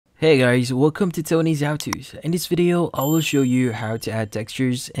Hey guys, welcome to Tony's How To's. In this video, I will show you how to add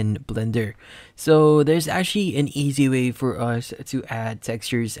textures in Blender. So there's actually an easy way for us to add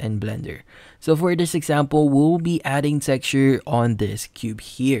textures in Blender. So for this example, we'll be adding texture on this cube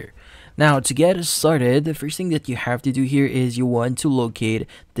here. Now to get started, the first thing that you have to do here is you want to locate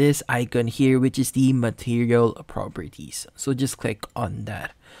this icon here, which is the material properties. So just click on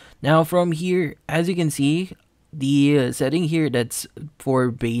that. Now from here, as you can see, the setting here that's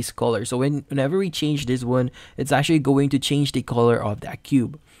for base color. So whenever we change this one, it's actually going to change the color of that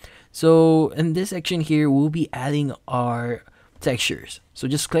cube. So in this section here, we'll be adding our textures. So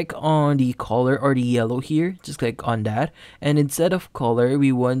just click on the color or the yellow here, just click on that, and instead of color,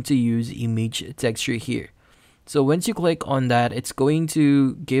 we want to use image texture here. So once you click on that, it's going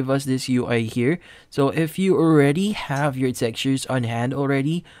to give us this UI here. So if you already have your textures on hand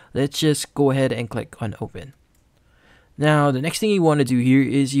already, let's just go ahead and click on open. Now, the next thing you want to do here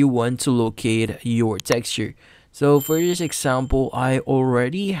is you want to locate your texture. So for this example, I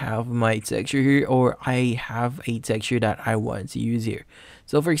already have my texture here, or I have a texture that I want to use here.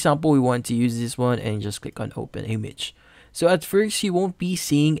 So for example, we want to use this one and just click on open image. So at first, you won't be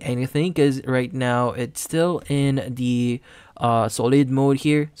seeing anything because right now it's still in the solid mode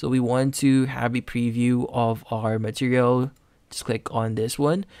here. So we want to have a preview of our material. Just click on this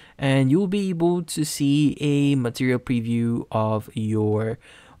one and you'll be able to see a material preview of your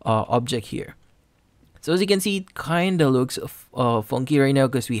object here. So as you can see, it kind of looks funky right now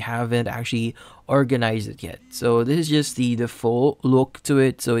because we haven't actually organized it yet. So this is just the default look to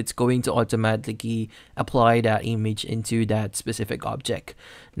it. So it's going to automatically apply that image into that specific object.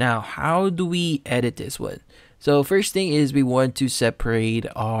 Now, how do we edit this one? So first thing is we want to separate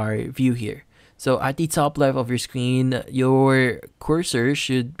our view here. So at the top left of your screen, your cursor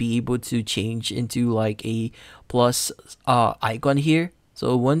should be able to change into like a plus icon here.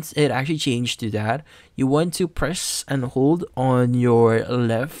 So once it actually changed to that, you want to press and hold on your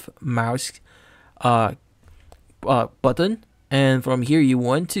left mouse button. And from here, you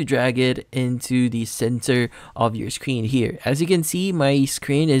want to drag it into the center of your screen here. As you can see, my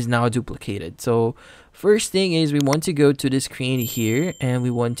screen is now duplicated. So first thing is we want to go to the screen here and we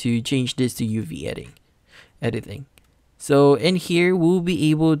want to change this to UV editing. So in here, we'll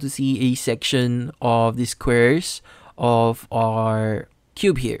be able to see a section of the squares of our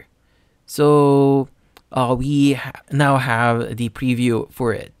cube here. So we now have the preview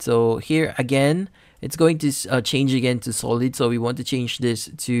for it. So here again, it's going to change again to solid. So we want to change this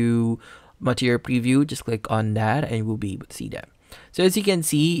to material preview. Just click on that and we'll be able to see that. So as you can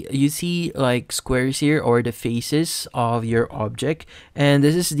see, you see like squares here or the faces of your object. And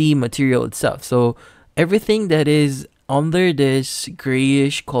this is the material itself. So everything that is under this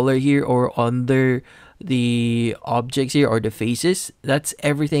grayish color here or under the objects here or the faces, that's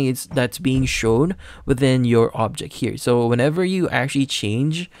everything that's being shown within your object here. So whenever you actually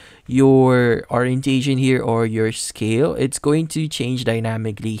change your orientation here or your scale, it's going to change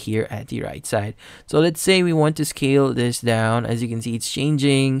dynamically here at the right side. So let's say we want to scale this down. As you can see, it's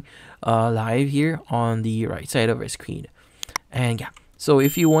changing live here on the right side of our screen. And yeah, so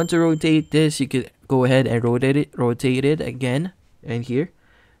if you want to rotate this, you could go ahead and rotate it again and here.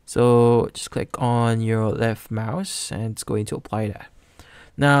 So just click on your left mouse and it's going to apply that.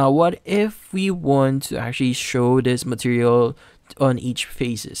 Now, what if we want to actually show this material on each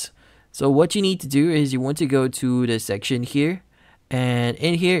faces? So what you need to do is you want to go to the section here, and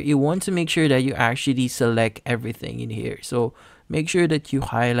in here you want to make sure that you actually select everything in here. So make sure that you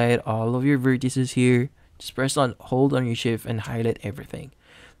highlight all of your vertices here. Just hold on your shift and highlight everything.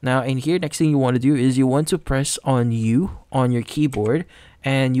 Now in here, next thing you want to do is you want to press on U on your keyboard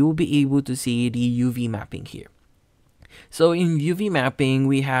and you'll be able to see the UV mapping here. So in UV mapping,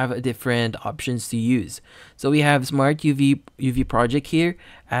 we have different options to use. So we have Smart UV project here,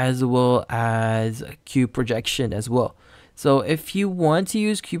 as well as cube projection as well. So if you want to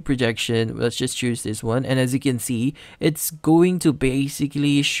use cube projection, let's just choose this one. And as you can see, it's going to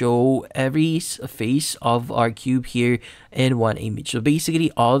basically show every face of our cube here in one image. So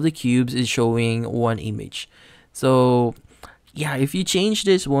basically all the cubes is showing one image. So yeah, if you change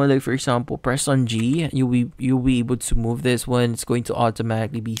this one, like for example, press on G, you'll be able to move this one. It's going to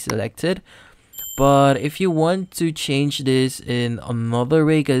automatically be selected. But if you want to change this in another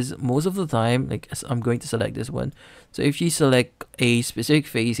way, because most of the time, like I'm going to select this one. So if you select a specific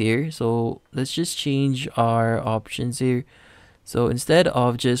face here, so let's just change our options here. So instead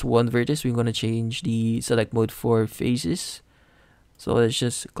of just one vertex, we're going to change the select mode for faces. So let's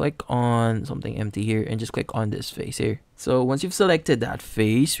just click on something empty here and just click on this face here. So once you've selected that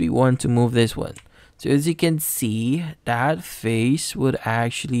face, we want to move this one. So as you can see, that face would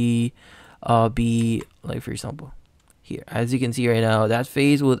actually be like, for example, here, as you can see right now, that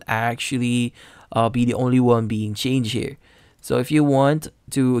face would actually be the only one being changed here. So if you want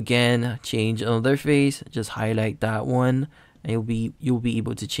to again change another face, just highlight that one, and you'll be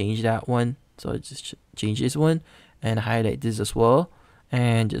able to change that one. So just change this one and highlight this as well,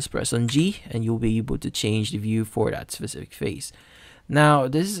 and just press on G, and you'll be able to change the view for that specific face. Now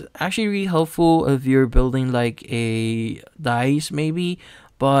this is actually really helpful if you're building like a dice maybe,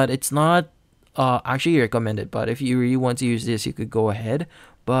 but it's not actually recommended. But if you really want to use this, you could go ahead.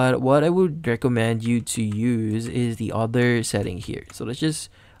 But what I would recommend you to use is the other setting here. So let's just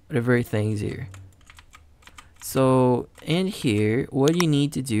revert things here. So in here, what you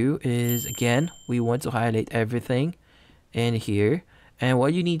need to do is, again, we want to highlight everything in here. And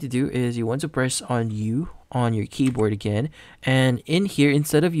what you need to do is you want to press on U on your keyboard again. And in here,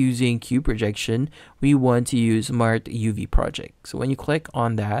 instead of using cube projection, we want to use Smart UV project. So when you click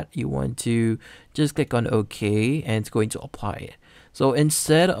on that, you want to just click on OK, and it's going to apply it. So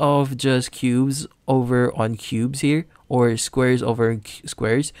instead of just cubes over on cubes here, or squares over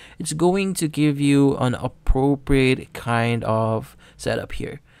squares, it's going to give you an appropriate kind of setup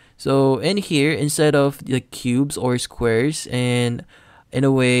here. So in here, instead of the cubes or squares, and in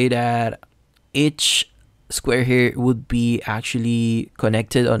a way that each square here would be actually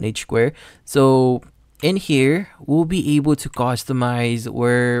connected on each square. So in here, we'll be able to customize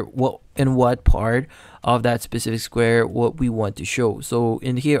where, what, in what part of that specific square what we want to show. So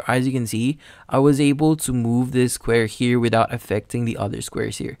in here, as you can see, I was able to move this square here without affecting the other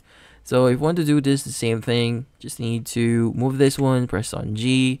squares here. So if you want to do this, the same thing, just need to move this one, press on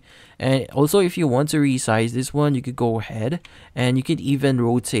G. And also if you want to resize this one, you could go ahead and you could even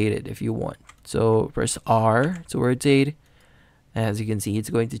rotate it if you want. So press R to rotate. As you can see, it's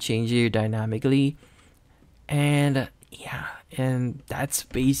going to change here dynamically. And yeah, and that's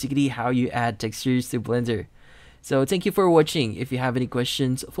basically how you add textures to Blender. So thank you for watching. If you have any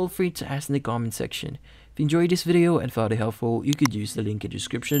questions, feel free to ask in the comment section. If you enjoyed this video and found it helpful, you could use the link in the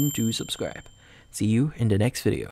description to subscribe. See you in the next video.